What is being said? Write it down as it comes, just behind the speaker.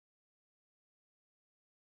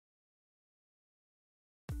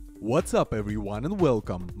What's up everyone and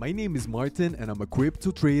welcome. My name is Martin and I'm a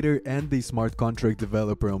crypto trader and a smart contract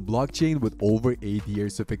developer on blockchain with over 8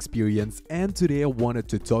 years of experience, and today I wanted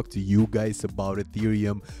to talk to you guys about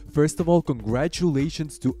Ethereum. First of all,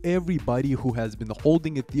 congratulations to everybody who has been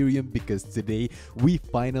holding Ethereum, because today we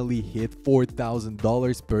finally hit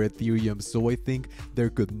 $4,000 per Ethereum. So I think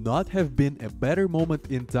there could not have been a better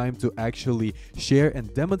moment in time to actually share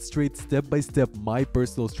and demonstrate step by step my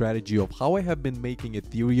personal strategy of how I have been making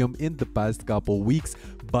Ethereum in the past couple weeks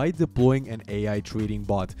by deploying an AI trading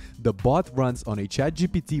bot. The bot runs on a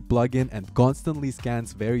ChatGPT plugin and constantly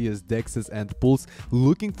scans various dexes and pools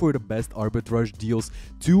looking for the best arbitrage deals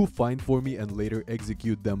to find for me and later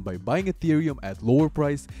execute them by buying Ethereum at lower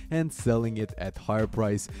price and selling it at higher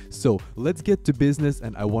price. So let's get to business,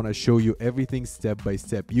 and I want to show you everything step by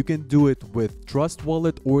step. You can do it with Trust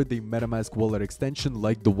Wallet or the MetaMask wallet extension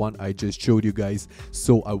like the one I just showed you guys.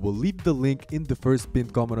 So I will leave the link in the first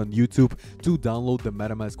pinned comment on YouTube to download the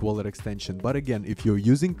MetaMask wallet extension. But again, if you're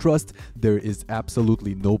using Trust, there is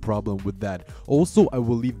absolutely no problem with that. Also, I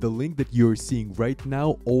will leave the link that you're seeing right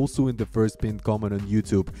now also in the first pinned comment on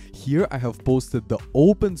YouTube. Here I have posted the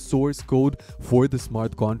open source code for the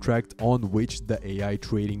smart contract on which the AI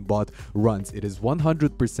trading bot runs. It is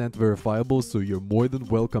 100% verifiable, so you're more than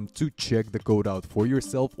welcome to check the code out for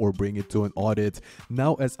yourself or bring it to an audit.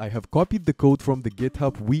 Now, as I have copied the code from the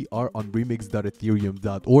GitHub, we are on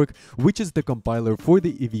remix.ethereum.org, which is the compiler for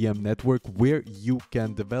the EVM network where you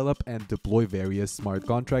can develop and deploy various smart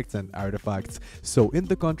contracts and artifacts. So in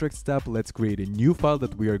the contracts tab, let's create a new file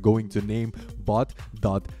that we are going to name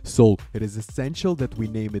bot.sol. It is essential that we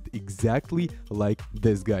name it exactly like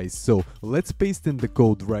this, guys. So let's paste in the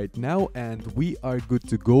code right now and we are good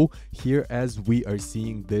to go here as we are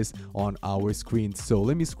seeing this on our screen. So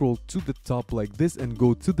let me scroll to the top like this and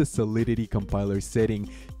go to the Solidity compiler setting.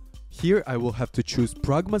 Here I will have to choose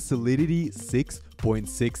Pragma Solidity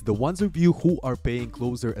 6.6. The ones of you who are paying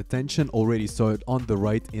closer attention already saw it on the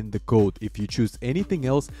right in the code. If you choose anything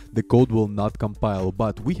else, the code will not compile,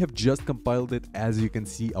 but we have just compiled it. As you can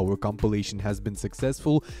see, our compilation has been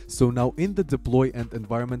successful. So now in the deploy and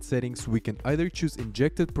environment settings, we can either choose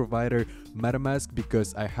injected provider MetaMask,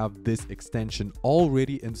 because I have this extension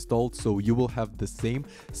already installed, so you will have the same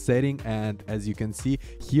setting. And as you can see,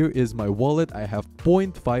 here is my wallet. I have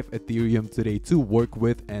 0.5 Ethereum today to work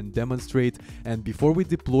with and demonstrate. And before we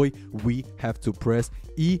deploy, we have to press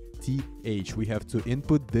ETH. We have to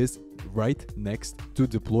input this right next to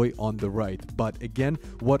deploy on the right. But again,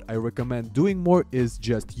 what I recommend doing more is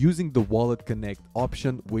just using the wallet connect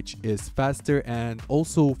option, which is faster. And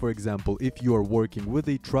also, for example, if you are working with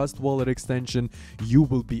a Trust Wallet extension, you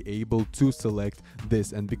will be able to select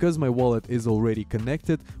this. And because my wallet is already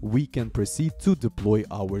connected, we can proceed to deploy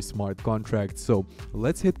our smart contract. So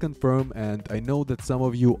let's hit confirm. And I know that some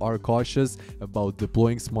of you are cautious about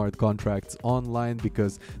deploying smart contracts online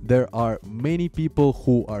because there are many people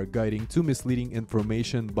who are guiding to misleading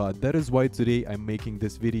information, but that is why today I'm making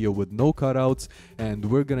this video with no cutouts, and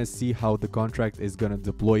we're gonna see how the contract is gonna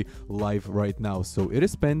deploy live right now. So it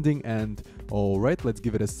is pending, and all right, let's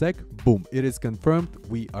give it a sec. Boom, it is confirmed.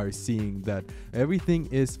 We are seeing that everything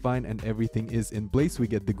is fine and everything is in place. We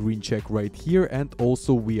get the green check right here, and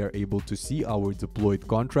also we are able to see our deployed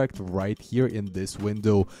contract right here in this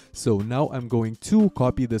window. So now I'm going to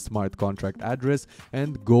copy the smart contract address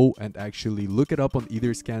and go and actually look it up on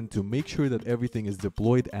Etherscan to make sure that everything is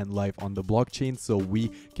deployed and live on the blockchain so we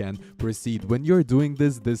can proceed. When you're doing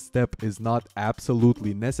this step is not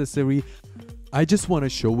absolutely necessary. I just want to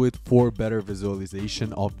show it for better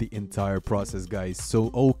visualization of the entire process, guys. So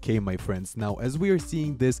okay, my friends, now as we are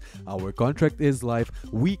seeing this, our contract is live.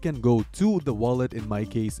 We can go to the wallet. In my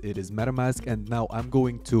case, it is MetaMask, and now I'm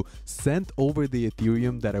going to send over the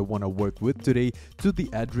Ethereum that I want to work with today to the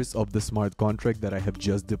address of the smart contract that I have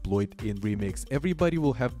just deployed in Remix. Everybody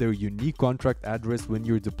will have their unique contract address when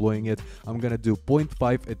you're deploying it. I'm gonna do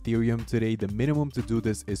 0.5 Ethereum today. The minimum to do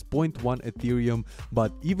this is 0.1 Ethereum,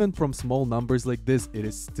 but even from small numbers like this, it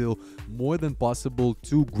is still more than possible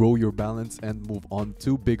to grow your balance and move on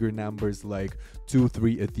to bigger numbers like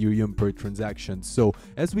 2-3 Ethereum per transaction. So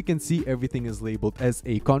as we can see, everything is labeled as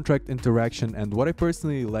a contract interaction, and what I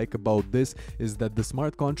personally like about this is that the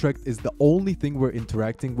smart contract is the only thing we're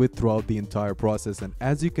interacting with throughout the entire process. And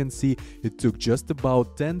as you can see, it took just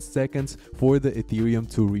about 10 seconds for the Ethereum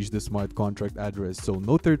to reach the smart contract address. So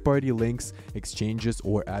no third-party links, exchanges,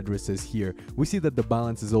 or addresses here. We see that the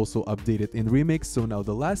balance is also updated in Remix. So now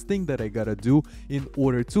the last thing that I gotta do in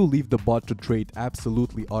order to leave the bot to trade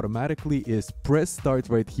absolutely automatically is press start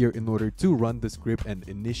right here in order to run the script and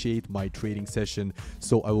initiate my trading session.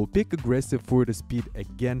 So I will pick aggressive for the speed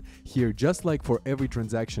again here, just like for every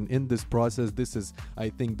transaction in this process. This is, I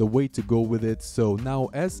think, the way to go with it. So now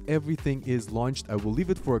as everything is launched, I will leave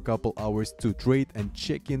it for a couple hours to trade and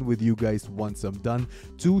check in with you guys once I'm done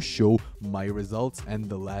to show my results and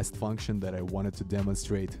the last function that I wanted to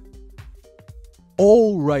demonstrate.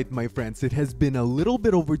 Alright my friends, it has been a little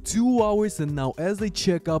bit over 2 hours, and now as I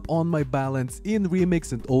check up on my balance in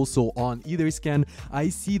Remix and also on Etherscan, I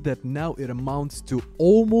see that now it amounts to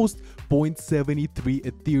almost 0.73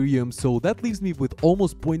 Ethereum. So that leaves me with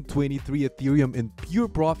almost 0.23 Ethereum in pure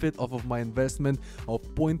profit off of my investment of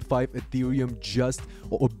 0.5 Ethereum just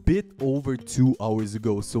a bit over 2 hours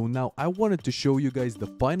ago. So now I wanted to show you guys the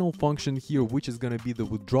final function here, which is going to be the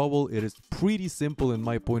withdrawal. It is pretty simple in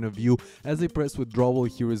my point of view. As I press withdrawal,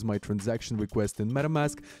 here is my transaction request in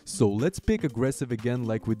MetaMask. So let's pick aggressive again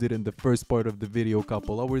like we did in the first part of the video a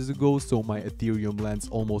couple hours ago. So my Ethereum lands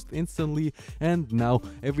almost instantly, and now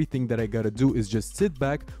everything that I gotta do is just sit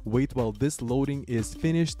back, wait while this loading is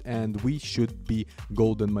finished, and we should be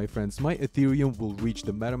golden, my friends. My Ethereum will reach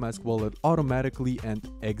the MetaMask wallet automatically and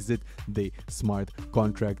exit the smart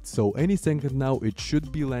contract. So any second now it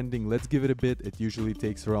should be landing. Let's give it a bit. It usually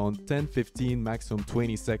takes around 10-15 maximum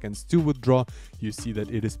 20 seconds to withdraw. You see that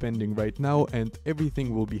it is pending right now and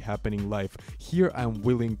everything will be happening live. Here I'm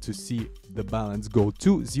willing to see the balance go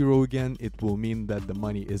to zero again. It will mean that the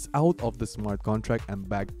money is out of the smart contract and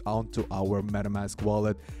back onto our MetaMask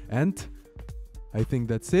wallet. And I think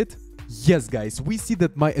that's it. Yes guys, we see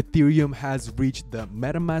that my Ethereum has reached the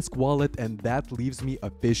MetaMask wallet, and that leaves me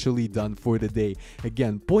officially done for the day.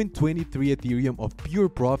 Again, 0.23 Ethereum of pure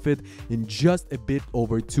profit in just a bit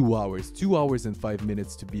over 2 hours. 2 hours and 5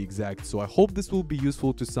 minutes to be exact. So I hope this will be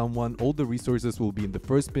useful to someone. All the resources will be in the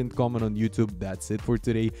first pinned comment on YouTube. That's it for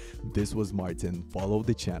today. This was Martin. Follow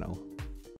the channel.